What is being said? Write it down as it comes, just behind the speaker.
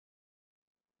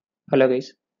Hello guys,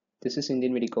 this is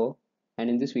Indian Medico, and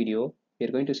in this video we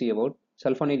are going to see about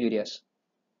sulfonylureas.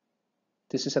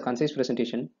 This is a concise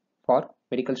presentation for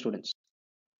medical students.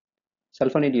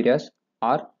 Sulfonylureas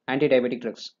are anti-diabetic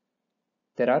drugs.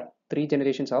 There are three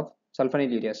generations of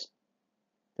sulfonylureas.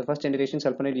 The first generation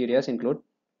sulfonylureas include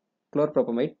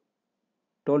chlorpropamide,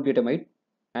 tolbutamide,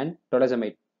 and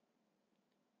tolazamide.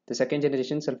 The second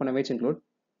generation sulfonamides include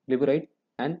glimepiride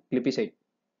and glipizide.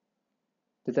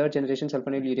 The third generation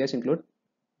sulfonylureas include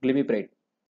glimepiride.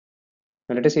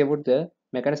 Now let us see about the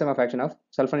mechanism of action of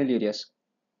sulfonylureas.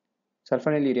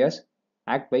 Sulfonylureas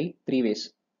act by three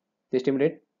ways. They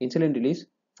stimulate insulin release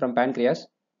from pancreas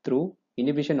through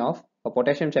inhibition of a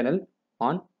potassium channel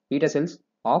on beta cells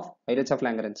of islets of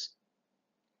Langerhans.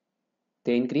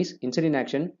 They increase insulin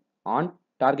action on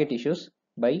target tissues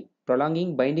by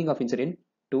prolonging binding of insulin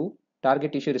to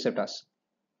target tissue receptors.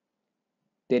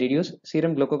 They reduce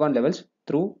serum glucagon levels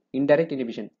through indirect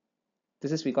inhibition.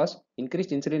 This is because increased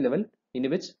insulin level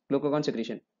inhibits glucagon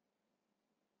secretion.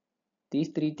 These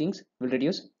three things will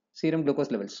reduce serum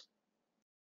glucose levels.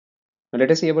 Now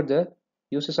let us see about the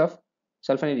uses of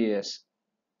sulfonylureas.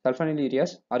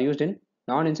 Sulfonylureas are used in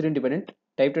non-insulin dependent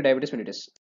type 2 diabetes mellitus.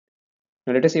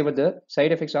 Now let us see about the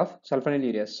side effects of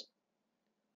sulfonylureas.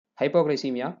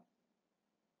 Hypoglycemia,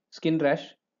 skin rash,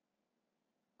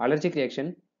 allergic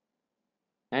reaction,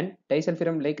 and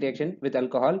disulfiram-like reaction with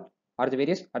alcohol are the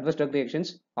various adverse drug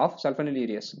reactions of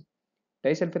sulfonylureas.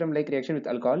 Disulfiram-like reaction with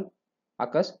alcohol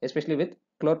occurs especially with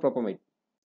chlorpropamide.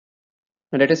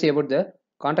 Now let us see about the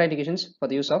contraindications for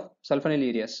the use of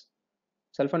sulfonylureas.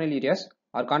 Sulfonylureas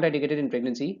are contraindicated in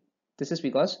pregnancy. This is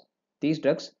because these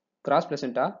drugs cross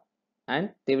placenta and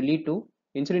they will lead to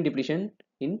insulin depletion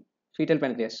in fetal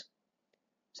pancreas.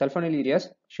 Sulfonylureas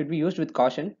should be used with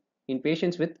caution in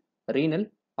patients with renal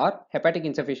or hepatic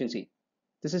insufficiency.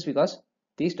 This is because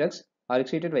these drugs are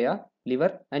excreted via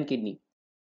liver and kidney.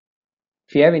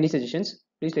 If you have any suggestions,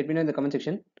 please let me know in the comment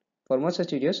section. For more such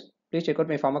videos, please check out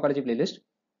my pharmacology playlist.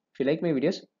 If you like my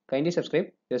videos, kindly subscribe.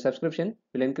 Your subscription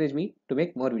will encourage me to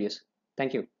make more videos.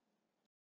 Thank you.